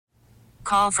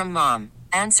call from mom.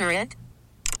 Answer it.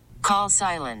 Call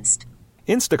silenced.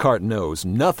 Instacart knows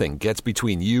nothing gets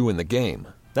between you and the game.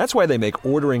 That's why they make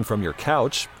ordering from your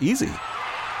couch easy.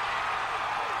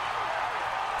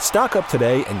 Stock up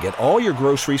today and get all your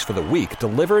groceries for the week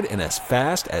delivered in as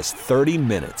fast as 30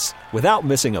 minutes without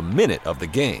missing a minute of the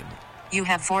game. You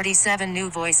have 47 new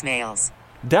voicemails.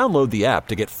 Download the app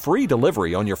to get free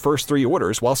delivery on your first 3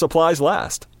 orders while supplies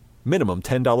last. Minimum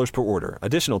 $10 per order.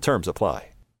 Additional terms apply.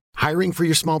 Hiring for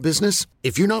your small business?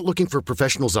 If you're not looking for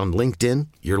professionals on LinkedIn,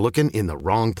 you're looking in the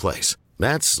wrong place.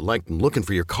 That's like looking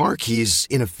for your car keys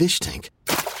in a fish tank.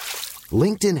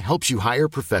 LinkedIn helps you hire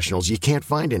professionals you can't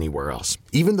find anywhere else,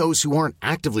 even those who aren't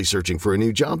actively searching for a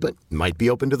new job but might be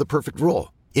open to the perfect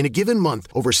role. In a given month,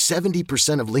 over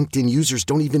 70% of LinkedIn users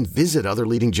don't even visit other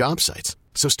leading job sites.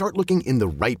 So start looking in the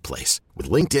right place. With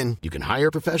LinkedIn, you can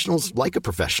hire professionals like a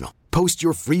professional. Post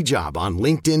your free job on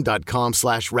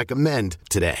linkedin.com/recommend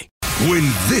today. When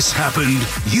this happened,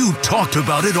 you talked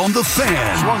about it on The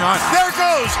Fan. Swung on. There it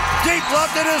goes. Deep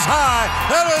left. It is high.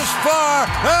 It is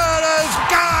far. It is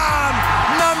gone.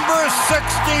 Number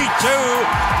 62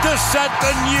 to set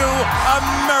the new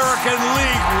American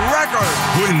League record.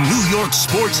 When New York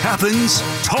sports happens,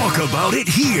 talk about it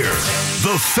here.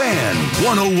 The Fan,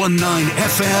 101.9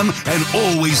 FM, and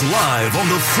always live on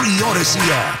the free Odyssey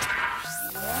app.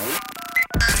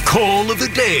 Call of the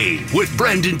Day with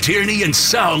Brendan Tierney and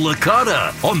Sal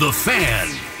Licata on The Fan.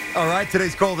 All right,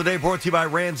 today's Call of the Day brought to you by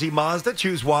Ramsey Mazda.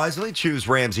 Choose wisely. Choose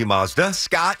Ramsey Mazda.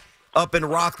 Scott up in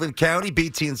Rockland County,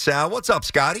 BT and Sal. What's up,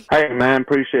 Scotty? Hey, man,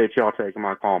 appreciate y'all taking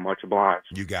my call. Much obliged.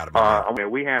 You got it, man.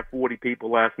 We had 40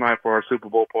 people last night for our Super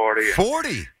Bowl party.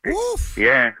 40? Woof.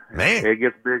 Yeah. Man. It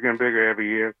gets bigger and bigger every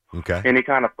year. Okay. Any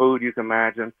kind of food you can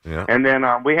imagine. Yeah. And then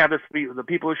we have the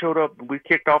people who showed up, we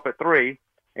kicked off at 3,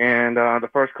 and the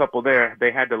first couple there,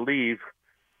 they had to leave,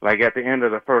 like, at the end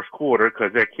of the first quarter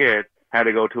because their kid had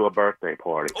to go to a birthday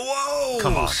party. Whoa!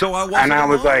 Come on. So I wasn't And I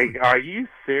was alone. like, are you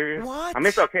serious? What? I mean,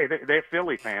 it's okay. They're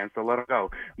Philly fans, so let them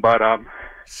go. But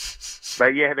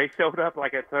yeah, they showed up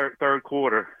like at third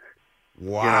quarter.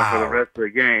 Wow. For the rest of the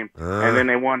game. And then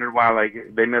they wondered why,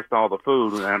 like, they missed all the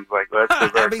food. And I was like, let's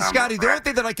I mean, Scotty, the only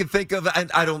thing that I can think of,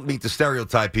 and I don't mean to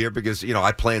stereotype here because,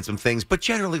 I plan some things, but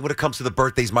generally when it comes to the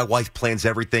birthdays, my wife plans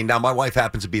everything. Now, my wife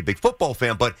happens to be a big football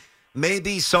fan, but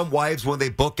maybe some wives, when they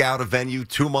book out a venue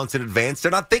 2 months in advance,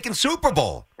 they're not thinking Super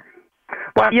Bowl.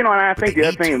 Well, and I think the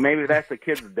other thing, maybe that's the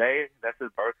kid's day. That's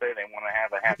his birthday. They want to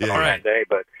have a happy on that day.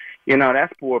 But,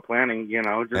 that's poor planning, You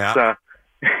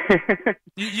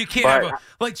can't have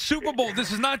like Super Bowl.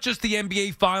 This is not just the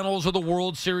NBA Finals or the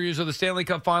World Series or the Stanley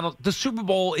Cup Finals. The Super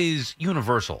Bowl is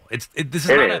universal. It's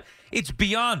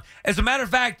beyond. As a matter of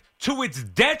fact, to its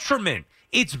detriment,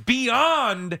 it's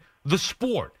beyond the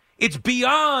sport. It's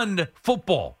beyond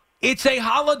football. It's a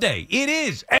holiday. It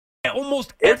is.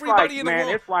 Almost everybody in the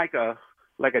world. It's like a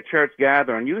church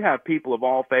gathering. You have people of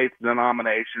all faiths,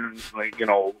 denominations,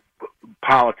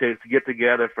 politics get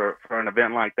together for an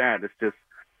event like that. It's just.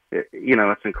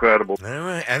 It's incredible. All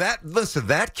right. And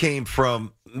that came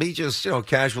from me just,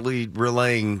 casually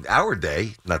relaying our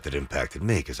day. Not that it impacted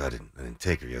me because I didn't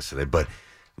take her yesterday, but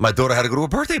my daughter had to go to a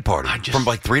birthday party from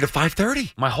like 3 to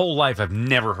 5:30. My whole life, I've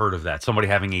never heard of that. Somebody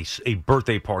having a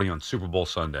birthday party on Super Bowl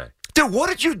Sunday. Dude, what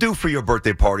did you do for your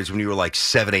birthday parties when you were like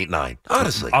 7, 8, 9?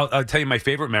 Honestly. I'll tell you my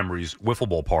favorite memories, wiffle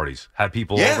ball parties. Have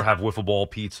people over, have wiffle ball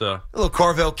pizza. A little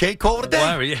Carvel cake, call it a day.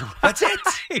 Whatever, yeah. That's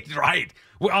it. Right.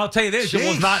 Well, I'll tell you this. Jeez. It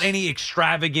was not any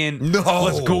extravagant, no.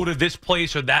 Let's go to this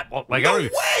place or that. Like, no way.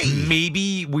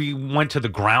 Maybe we went to the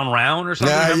Ground Round or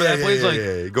something. Remember that place?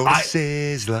 Go to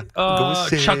Sizzler.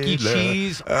 Chuck E.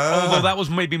 Cheese. Although that was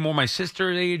maybe more my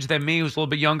sister's age than me, who was a little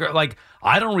bit younger. Like,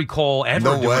 I don't recall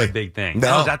ever doing a big thing. No.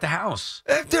 I was at the house,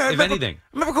 if anything. I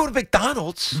remember going to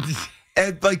McDonald's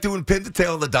and, like, doing pin the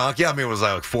tail on the donkey. I mean, it was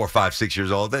like 4, 5, 6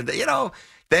 years old. Then,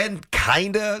 Then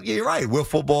kind of, you're right,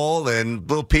 wiffle ball and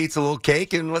little pizza, little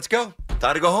cake, and let's go.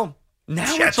 Time to go home.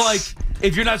 Now it's like,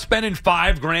 if you're not spending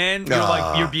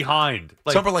 $5,000, you're behind.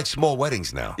 Like, some are like small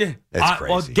weddings now. Yeah. That's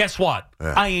crazy. Well, guess what?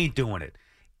 I ain't doing it.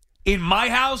 In my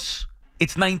house,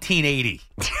 it's 1980.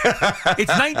 It's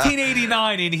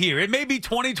 1989 in here. It may be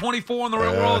 2024 in the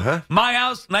real world. My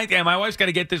house, my wife's got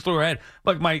to get this through her head.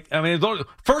 Like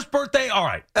first birthday, all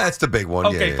right. That's the big one.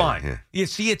 Okay, fine. Yeah. You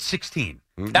see, it's 16.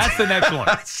 That's the next one.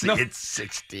 It's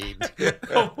 16.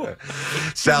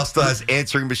 Sal still has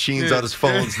answering machines on his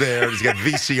phones there. He's got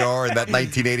VCR and that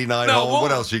 1989 home.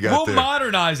 What else you got there? We'll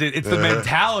modernize it. It's the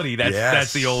mentality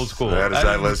that's the old school.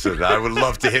 Listen, I would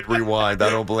love to hit rewind. I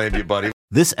don't blame you, buddy.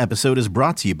 This episode is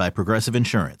brought to you by Progressive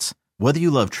Insurance. Whether you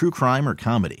love true crime or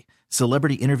comedy,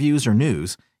 celebrity interviews or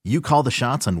news, you call the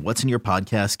shots on what's in your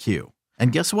podcast queue.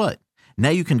 And guess what? Now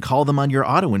you can call them on your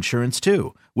auto insurance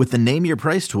too with the Name Your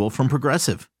Price tool from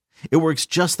Progressive. It works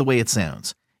just the way it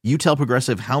sounds. You tell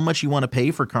Progressive how much you want to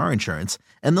pay for car insurance,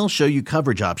 and they'll show you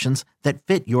coverage options that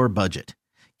fit your budget.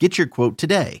 Get your quote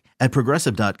today at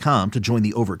Progressive.com to join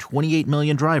the over 28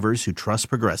 million drivers who trust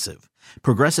Progressive.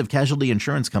 Progressive Casualty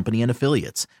Insurance Company and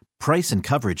Affiliates. Price and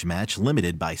coverage match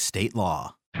limited by state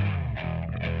law.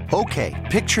 Okay,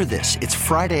 picture this. It's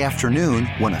Friday afternoon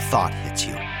when a thought hits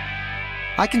you.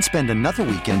 I can spend another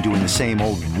weekend doing the same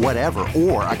old whatever,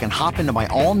 or I can hop into my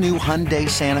all-new Hyundai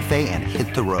Santa Fe and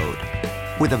hit the road.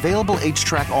 With available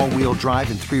H-Track all-wheel drive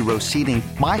and 3-row seating,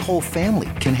 my whole family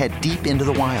can head deep into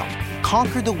the wild.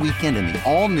 Conquer the weekend in the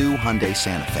all-new Hyundai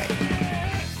Santa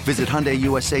Fe. Visit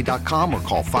HyundaiUSA.com or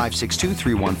call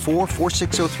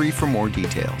 562-314-4603 for more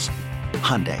details.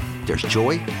 Hyundai, there's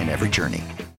joy in every journey.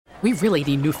 We really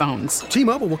need new phones.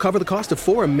 T-Mobile will cover the cost of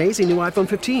 4 amazing new iPhone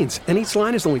 15s, and each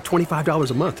line is only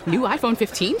 $25 a month. New iPhone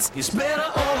 15s? It's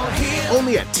better over here.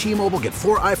 Only at T-Mobile, get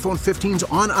 4 iPhone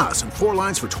 15s on us and 4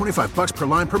 lines for $25 per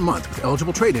line per month with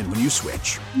eligible trade-in when you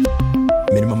switch.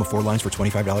 Minimum of 4 lines for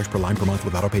 $25 per line per month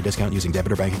with autopay discount using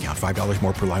debit or bank account. $5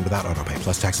 more per line without autopay,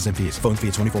 plus taxes and fees. Phone fee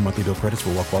at 24 monthly bill credits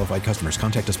for well-qualified customers.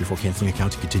 Contact us before canceling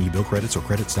account to continue bill credits or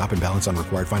credit stop and balance on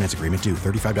required finance agreement due.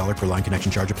 $35 per line connection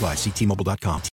charge applies. See T-Mobile.com.